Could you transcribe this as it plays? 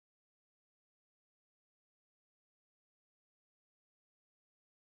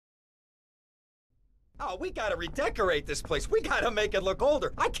Oh, we gotta redecorate this place. We gotta make it look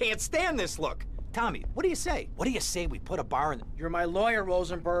older. I can't stand this look. Tommy, what do you say? What do you say we put a bar in the... You're my lawyer,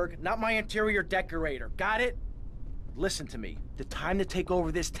 Rosenberg, not my interior decorator. Got it? Listen to me. The time to take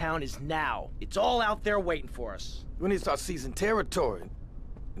over this town is now. It's all out there waiting for us. We need to start seizing territory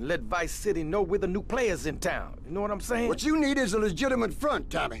and let Vice City know we're the new players in town. You know what I'm saying? What you need is a legitimate front,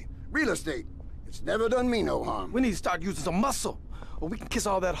 Tommy. Real estate. It's never done me no harm. We need to start using some muscle, or we can kiss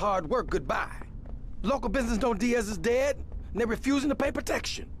all that hard work goodbye. Local business know Diaz is dead, and they're refusing to pay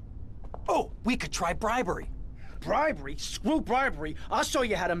protection. Oh, we could try bribery. Bribery? Screw bribery. I'll show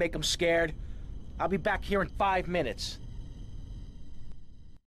you how to make them scared. I'll be back here in 5 minutes.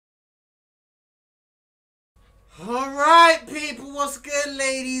 Alright, people, what's good,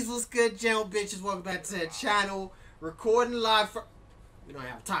 ladies? What's good, gentle bitches? Welcome back to the channel. Recording live for... We don't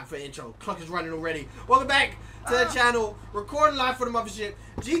have time for the intro. Clock is running already. Welcome back to the channel. Recording live for the mothership.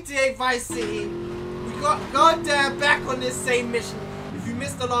 GTA Vice City. We got goddamn back on this same mission. If you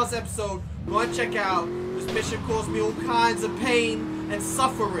missed the last episode, go and check out. This mission caused me all kinds of pain and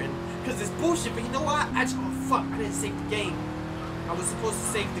suffering. Because it's bullshit, but you know what? Actually, oh fuck, I didn't save the game. I was supposed to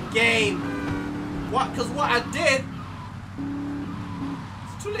save the game. What? Because what I did...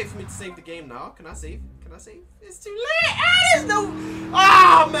 It's too late for me to save the game now. Can I save? Can I save? It's too late. Ah, there's no...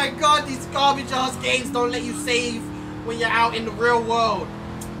 Oh my god, these garbage ass games don't let you save when you're out in the real world.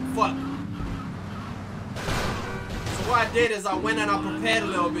 Fuck. So what I did is I went and I prepared a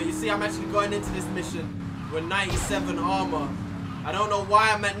little bit. You see, I'm actually going into this mission with 97 armor. I don't know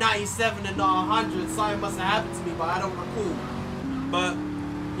why I'm at 97 and not 100. Something must have happened to me, but I don't recall. But,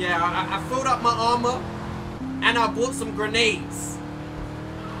 yeah, I filled up my armor, and I bought some grenades.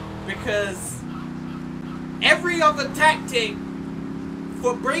 Because every other tactic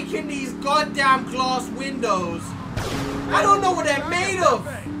for breaking these goddamn glass windows, I don't know what they're made of.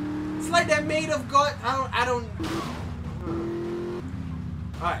 It's like they're made of I don't...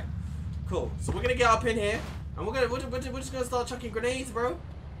 Alright, cool. So we're gonna get up in here. And we're just gonna start chucking grenades, bro.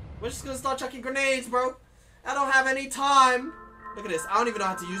 We're just gonna start chucking grenades, bro. I don't have any time. Look at this. I don't even know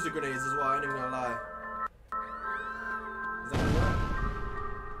how to use the grenades as well. I ain't even gonna lie. Is that gonna work?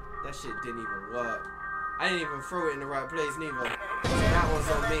 That shit didn't even work. I didn't even throw it in the right place, neither. So that one's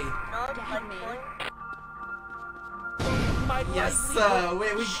on me. Yes, sir. We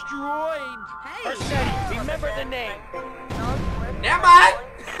Destroyed. Hey. Vercetti, remember the name. Never mind.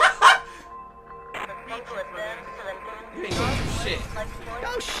 You ain't gonna do shit.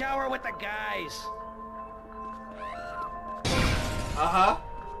 Go shower with the guys.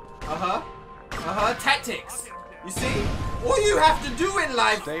 Tactics. You see? All you have to do in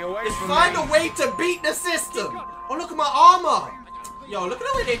life is find a way to beat the system. Oh, look at my armor. Yo, look at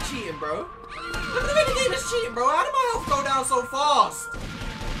the way they're cheating, bro. Look at the way the game is cheating, bro. How did my health go down so fast?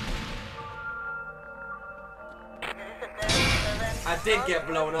 I did get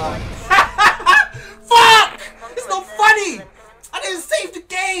blown up. Fuck! It's not funny! I didn't save the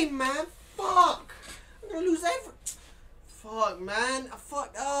game, man. Fuck! I'm gonna lose every... Fuck, man.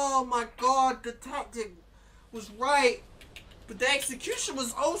 Fuck. Oh my god. The tactic was right. But the execution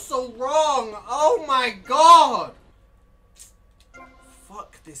was also wrong. Oh my god.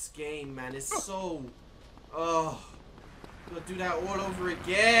 Fuck this game, man. It's so... Oh. I'm gonna do that all over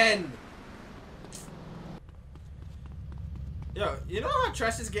again. Yo, you know how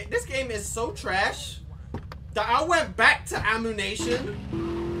trash this game is so trash that I went back to ammunition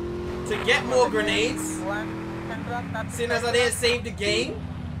to get more grenades. Seeing as I didn't save the game,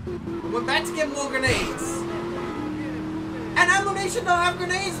 I went back to get more grenades. And ammunition don't have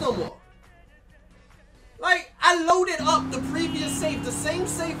grenades no more. Like, I loaded up the previous save, the same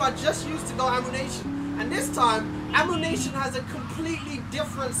save I just used to go ammunition. And this time, ammunition has a completely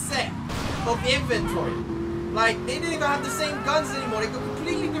different set of inventory. Like, they didn't even have the same guns anymore. They got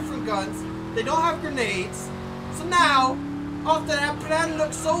completely different guns. They don't have grenades. So now, after that plan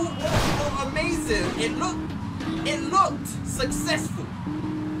looked so amazing, it looked successful.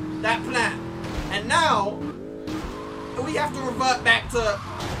 That plan. And now, we have to revert back to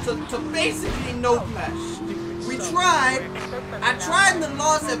basically no plan. I tried in the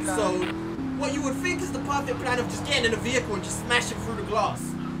last episode what you would think is the perfect plan of just getting in a vehicle and just smashing through the glass.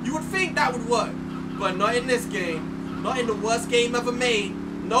 You would think that would work. But not in this game. Not in the worst game ever made.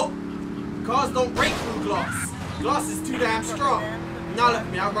 Nope. Cars don't break through glass. Glass is too damn strong. Now look at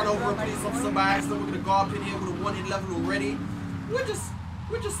me. I run over a police officer by accident. We're gonna go up in here with a wanted level already. We're just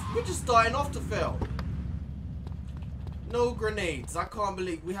starting off to fail. No grenades. I can't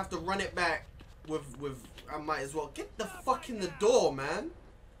believe we have to run it back with I might as well get the fuck in the door, man.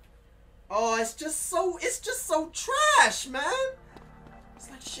 Oh, it's just so trash, man. It's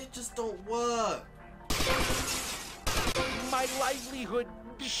like shit just don't work. My livelihood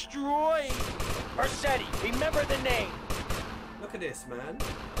destroyed. Vercetti, remember the name. Look at this, man.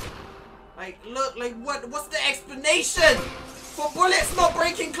 Like, look, like, what's the explanation for bullets not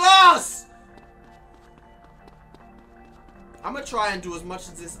breaking glass? I'm gonna try and do as much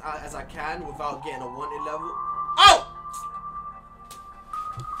of this as I can without getting a wanted level. Oh!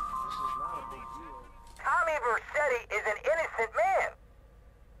 Tommy Vercetti is an innocent man.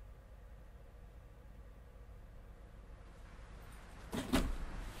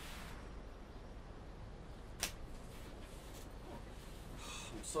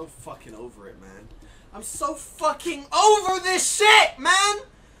 I'm so fucking over it, man. I'm so fucking over this shit, man!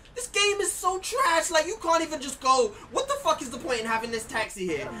 This game is so trash, like you can't even just go, what the fuck is the point in having this taxi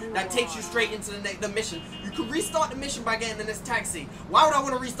here that takes you straight into the mission? You could restart the mission by getting in this taxi. Why would I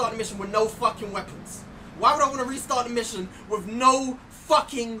want to restart the mission with no fucking weapons? Why would I want to restart the mission with no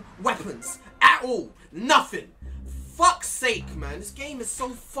fucking weapons? At all. Nothing. Fuck's sake, man. This game is so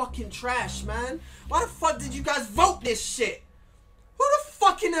fucking trash, man. Why the fuck did you guys vote this shit? Who the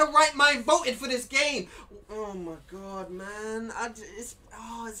fuck in their right mind voted for this game? Oh my god, man. It's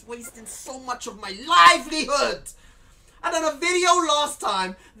wasting so much of my livelihood. I done a video last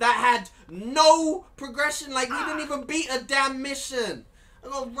time that had no progression. Like, we didn't even beat a damn mission.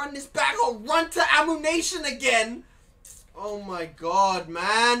 I'm gonna run this back. I'll run to ammunition again. Oh my god,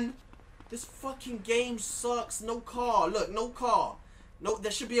 man. This fucking game sucks. No car. Look, no car. No,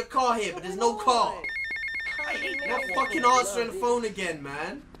 there should be a car here, but there's no car. Not fucking answering the phone again,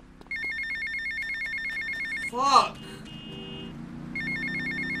 man. Fuck.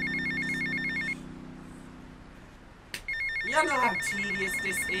 Y'all know how tedious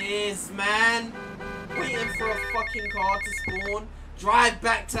this is, man. Waiting for a fucking car to spawn. Drive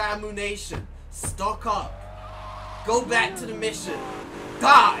back to ammunition. Stock up. Go back to the mission.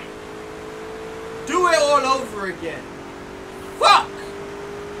 Die. Do it all over again. Fuck.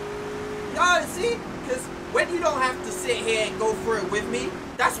 Y'all see? Because when you don't have to sit here and go through it with me,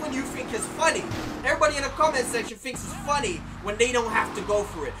 that's when you think it's funny. Everybody in the comment section thinks it's funny when they don't have to go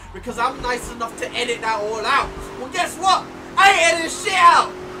through it. Because I'm nice enough to edit that all out. Well, guess what? I ain't editing shit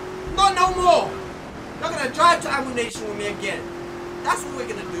out. Not no more. You're gonna drive to ammunition with me again. That's what we're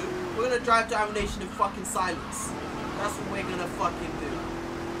gonna do. We're gonna drive to ammunition in fucking silence. That's what we're gonna fucking do.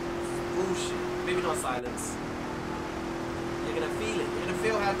 Bullshit. Maybe not silence. You're gonna feel it. You're gonna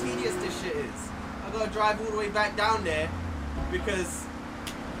feel how tedious this shit is. I gotta drive all the way back down there because,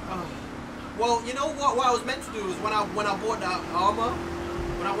 well, you know what? What I was meant to do was when I bought the armor,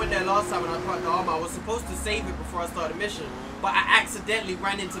 when I went there last time and I bought the armor, I was supposed to save it before I started the mission, but I accidentally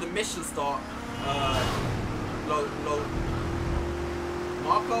ran into the mission start, low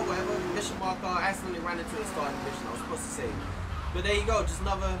marker, whatever, mission marker. I accidentally ran into the start of the mission I was supposed to save. But there you go, just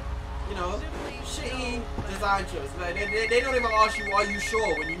another, you know, shitty design choice. Like, they don't even ask you, are you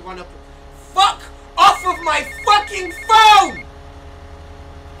sure, when you run up. Fuck off of my fucking phone!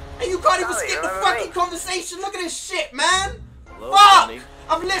 And you can't even skip the fucking conversation. Look at this shit, man. Hello, fuck! Sonny.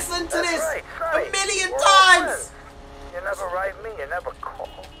 I've listened to this Sonny. a million We're all times. friends. You never write me, you never call.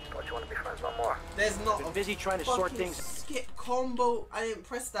 Don't you want to be friends no more? There's not Been a busy trying to sort fucking things skip combo. I didn't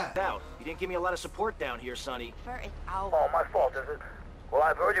press that. out. You didn't give me a lot of support down here, Sonny. Oh, my fault, is it? Well,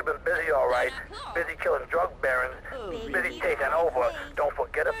 I've heard you've been busy, all right. Busy killing drug barons. Busy taking over. Don't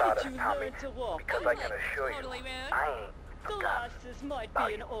forget about it, Tommy. Because I can assure you, I ain't forgotten. Glasses might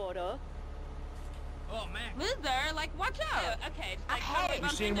be in order. Oh man. Loser, like, watch out. Okay. Hey. You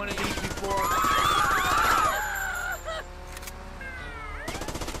seen one of these before?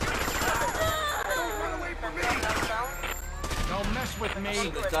 Don't mess with me. I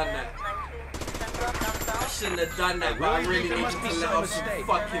shouldn't have done that. I shouldn't have done that, but I really needed to let off some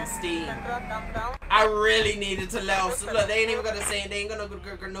fucking steam. I really needed to let off some. Look, they ain't even gonna say they ain't gonna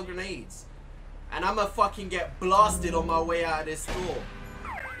go no grenades. And I'ma fucking get blasted on my way out of this store.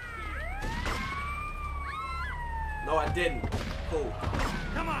 No, I didn't. Cool.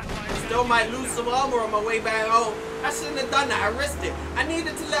 Come on, Still might lose some armor on my way back home. I shouldn't have done that. I risked it. I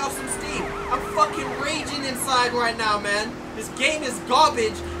needed to let off some steam. I'm fucking raging inside right now, man. This game is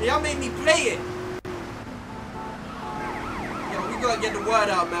garbage, and y'all made me play it. Yo, we gotta get the word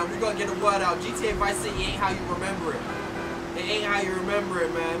out, man. We gotta get the word out. GTA Vice City ain't how you remember it. It ain't how you remember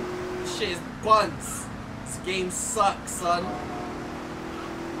it, man. This shit is buns. This game sucks, son.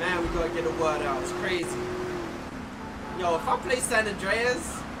 Man, we gotta get the word out. It's crazy. Yo, if I play San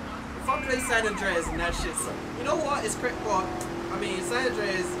Andreas, and that shit sucks. You know what? It's crazy. Well, I mean, San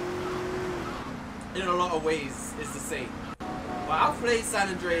Andreas, in a lot of ways, is the same. But I've played San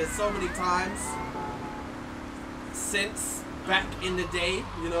Andreas so many times since back in the day,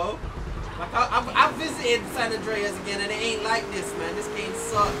 you know. Like, I've visited San Andreas again, and it ain't like this, man. This game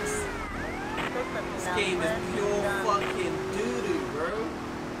sucks. This game is pure fucking doo-doo, bro.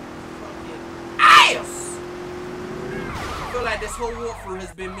 Fucking ass! I feel like this whole walkthrough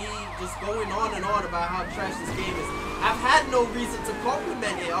has been me just going on and on about how trash this game is. I've had no reason to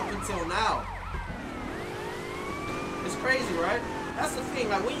compliment it up until now. It's crazy, right? That's the thing.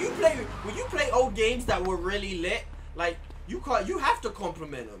 Like when you play old games that were really lit, like you have to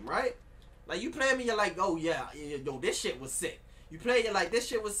compliment them, right? Like you play them and you're like, oh yeah, yo, this shit was sick. You play it, you're like, this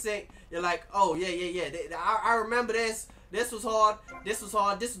shit was sick. You're like, oh yeah. I remember this. This was hard. This was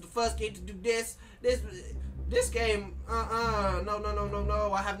hard. This is the first game to do this. This game,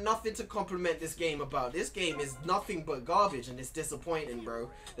 no. I have nothing to compliment this game about. This game is nothing but garbage and it's disappointing, bro.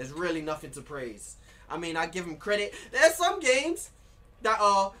 There's really nothing to praise. I mean, I give them credit. There's some games that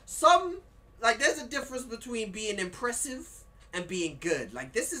are like there's a difference between being impressive and being good.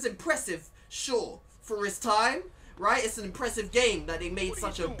 Like this is impressive, sure, for its time, right? It's an impressive game that they made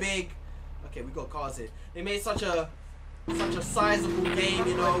such a big. Okay, we got cars here. They made such a sizable game,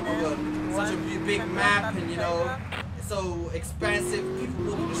 you know, with such a big map, and you know, it's so expansive. People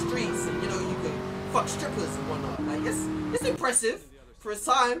walking the streets, and you know, you can fuck strippers and whatnot. Like it's impressive for its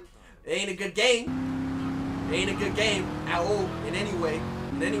time. It ain't a good game. It ain't a good game at all in any way,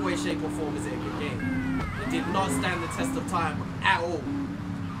 shape or form. Is it a good game? It did not stand the test of time at all.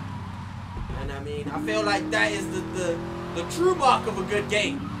 And I mean, I feel like that is the true mark of a good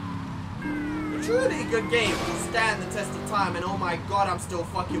game. A truly good game will stand the test of time, and oh my god, I'm still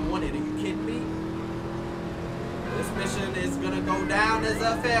fucking wanted. Are you kidding me? This mission is gonna go down as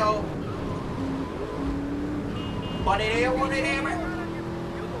a fail. But it ain't what it ain't.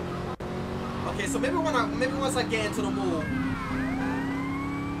 Okay, so maybe once I get into the mall, the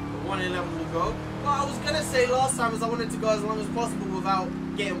 1 level will go. Well, I was gonna say last time is I wanted to go as long as possible without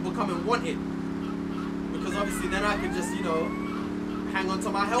becoming wanted, because obviously then I could just, you know, hang on to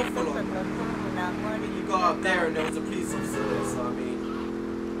my health for longer. But you go up there and there was a police officer there, so I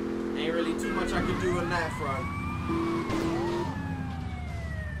mean, ain't really too much I could do on that front.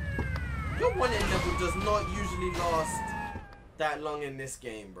 Your wanted level does not usually last that long in this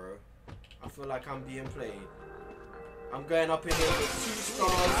game, bro. I feel like I'm being played. I'm going up in here with 2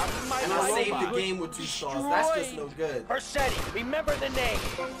 stars, and I saved the game with 2 stars. That's just no good. Vercetti, remember the name.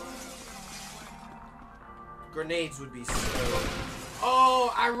 Grenades would be so...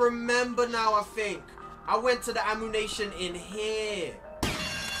 Oh, I remember now, I think. I went to the ammunition in here.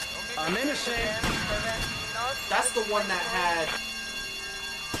 I'm innocent. That's the one that had...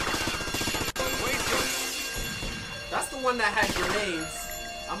 That's the one that had grenades.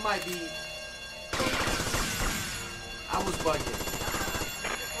 I might be... I was bugging.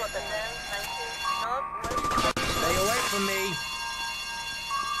 Stay away from me.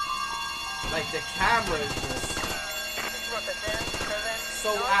 Like the camera is just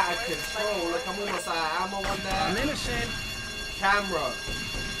so out of control. Like I'm almost out of ammo on there. I'm innocent. Camera.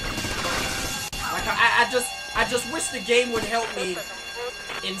 Like I just wish the game would help me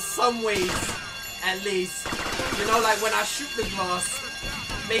in some ways, at least. You know, like when I shoot the glass,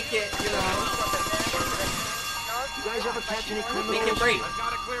 make it, you know. You guys ever catch any criminals? Make it break.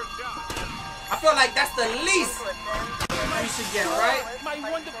 I feel like that's the least we should get, right? My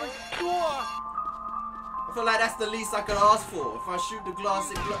wonderful door. I feel like that's the least I could ask for. If I shoot the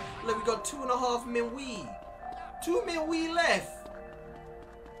glass, look, we got 2.5 min weed. 2 min weed left.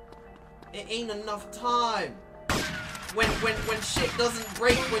 It ain't enough time. When shit doesn't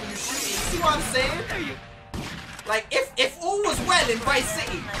break when you shoot it. You see what I'm saying? Like if all was well in Vice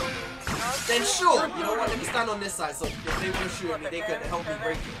City, then sure, you know what, let me stand on this side so if they want to shoot at me, they could help me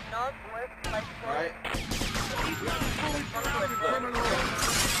break it. Alright?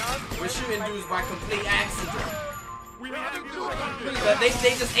 We're shooting dudes by complete accident. But they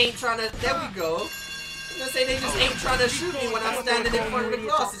just ain't trying to, there we go. I was gonna say they just ain't trying to shoot me when I'm standing in front of the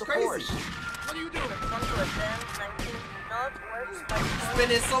glass, it's crazy. What are you doing?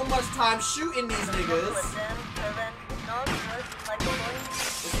 Spending so much time shooting these niggas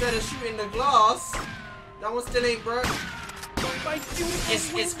instead of shooting the glass. That one still ain't broke.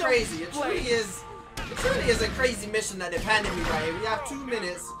 It's crazy. It truly is a crazy mission that they've handed me right here. We have 2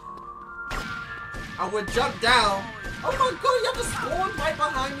 minutes. I would jump down. Oh my god, you have to spawn right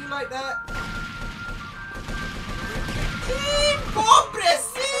behind me like that.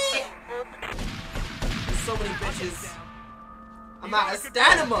 There's so many bitches. I'm out of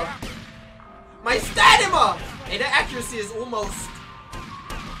stamina. My stamina! Hey, that accuracy is almost...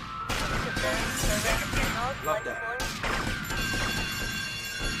 Love that.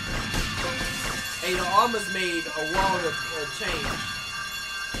 Hey, the armor's made a world of change.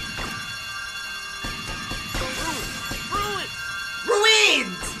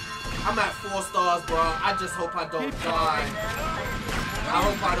 I'm at 4 stars, bro. I just hope I don't die. I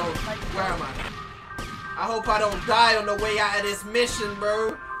hope I don't. Where am I? I hope I don't die on the way out of this mission,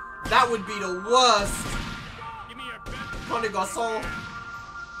 bro. That would be the worst. Come on, garçon.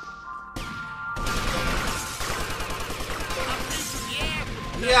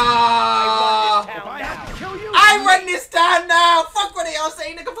 Yeah. I run this town now. Fuck what they all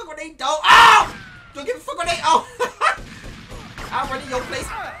say, nigga. Fuck what they don't. Oh! Don't give a fuck what they. Oh. I run in your place.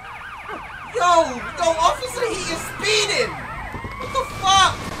 Yo, officer, he is speeding. What the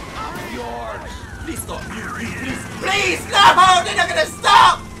fuck? Please stop. Please, no! They're not gonna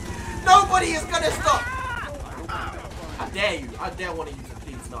stop! Nobody is gonna stop! I dare you. I dare one of you to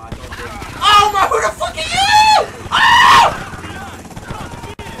please. No, I don't dare you. Oh my, who the fuck are you? Oh!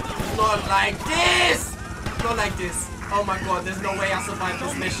 Not like this! Not like this. Oh my god, there's no way I survived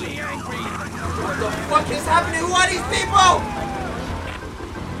this mission. What the fuck is happening? Who are these people?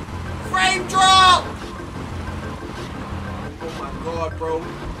 Frame drop! Oh my god, bro.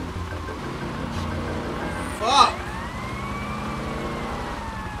 Fuck!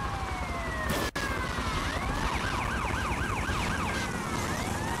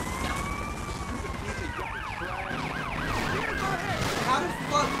 How the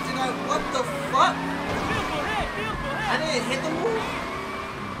fuck did I... What the fuck? I didn't hit the move?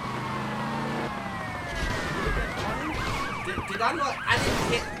 Did I not... I didn't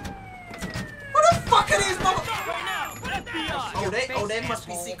hit... What the fuck are these mother... Oh, they must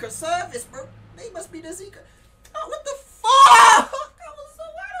be Secret Service, bro. They must be the Secret... Oh, what the fuck? I was so...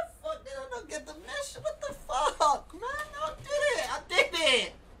 Why the fuck did I not get the mission? What the fuck, man? I did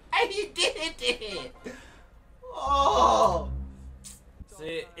it. I did it. I did it. Oh.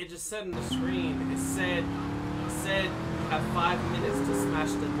 See, it just said on the screen. It said you have 5 minutes to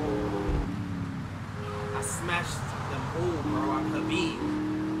smash them all. I smashed them all, bro. I'm Habib.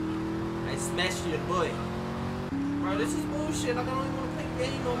 I smashed your boy. Bro, this is bullshit. Like, I don't even want to play the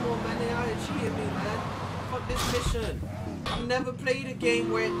game no more, man. They out here cheating me, man. Fuck this mission. I've never played a game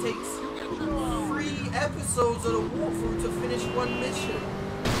where it takes 3 episodes of the walkthrough to finish 1 mission.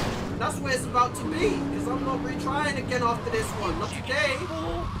 That's where it's about to be, because I'm not retrying again after this one. Not today.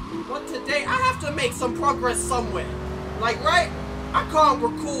 Not today. I have to make some progress somewhere. Like, right? I can't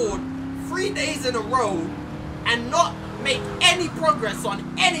record 3 days in a row and not make any progress on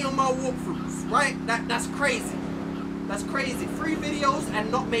any of my walkthroughs, right? That's crazy. That's crazy. 3 videos and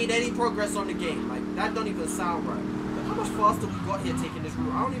not made any progress on the game. Like, that don't even sound right. Look how much faster we got here taking this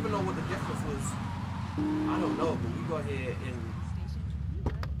route. I don't even know what the difference was. I don't know, but we got here in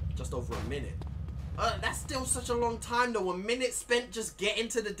just over a minute. That's still such a long time though. A minute spent just getting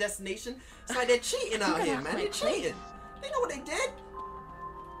to the destination. It's like they're cheating out here, man. They're cheating. They know what they did.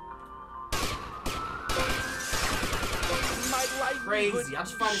 Crazy. I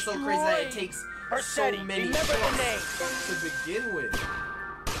just find it so crazy that it takes so many shots to begin with.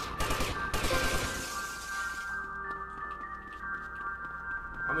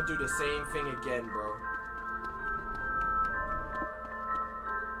 I'm gonna do the same thing again, bro.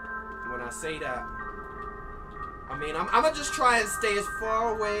 When I say that, I mean, I'm gonna just try and stay as far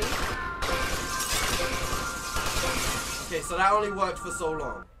away. Okay, so that only worked for so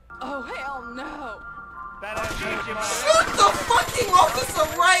long. Oh, hell no! Shoot the fucking officer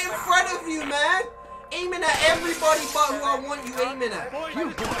right in front of you, man! Aiming at everybody but who I want you aiming at. Alright,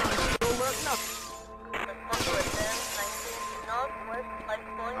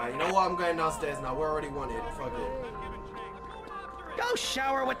 you know what? I'm going downstairs now. We're already wanted. Fuck it. Go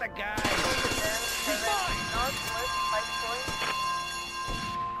shower with the guy.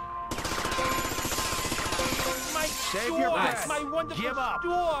 Save your breath. My wonderful Give up.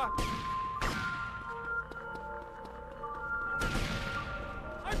 store.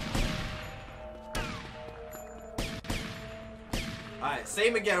 Alright,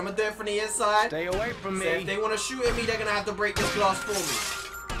 same again. I'm gonna do it from the inside. Stay away from me. So if they want to shoot at me, they're gonna have to break this glass for me.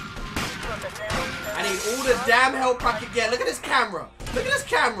 I need all the damn help I can get. Look at this camera. Look at this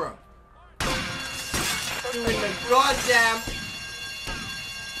camera. Doing the goddamn...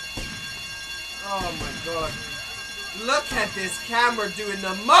 Oh my god. Look at this camera doing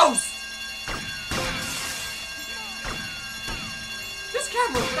the most. This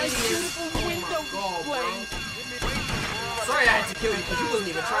camera really is... Oh my god, bro. Sorry I had to kill you because you wasn't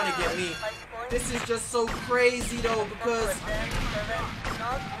even trying to get me. This is just so crazy though because...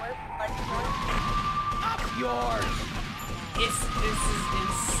 Up yours. This is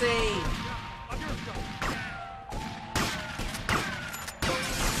insane.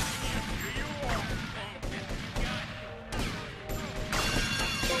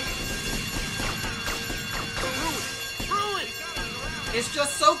 it's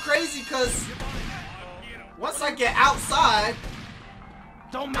just so crazy because once I get outside,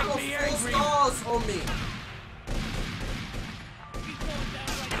 Don't I make got me 4 angry. stars on me.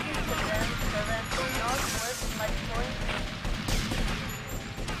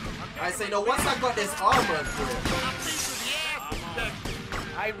 I say no. Once I got this armor,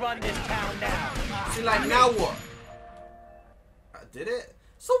 I run this town now. see, like now what? I did it.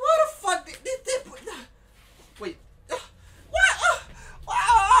 So why the fuck did wait? What?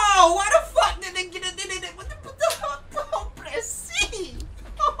 Wow! Why the fuck did they get it? What the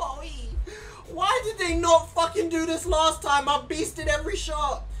why did they not fucking do this last time? I beasted every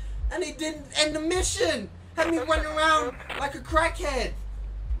shot, and they didn't end the mission. Had me running around like a crackhead,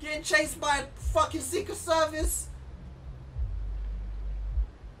 getting chased by a fucking Secret Service.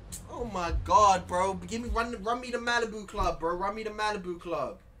 Oh my god, bro! Give me run me to Malibu Club, bro. Run me to Malibu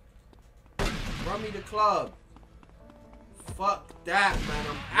Club. Run me the club. Fuck that, man.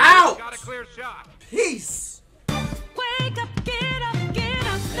 I'm out. Got a clear shot. Peace.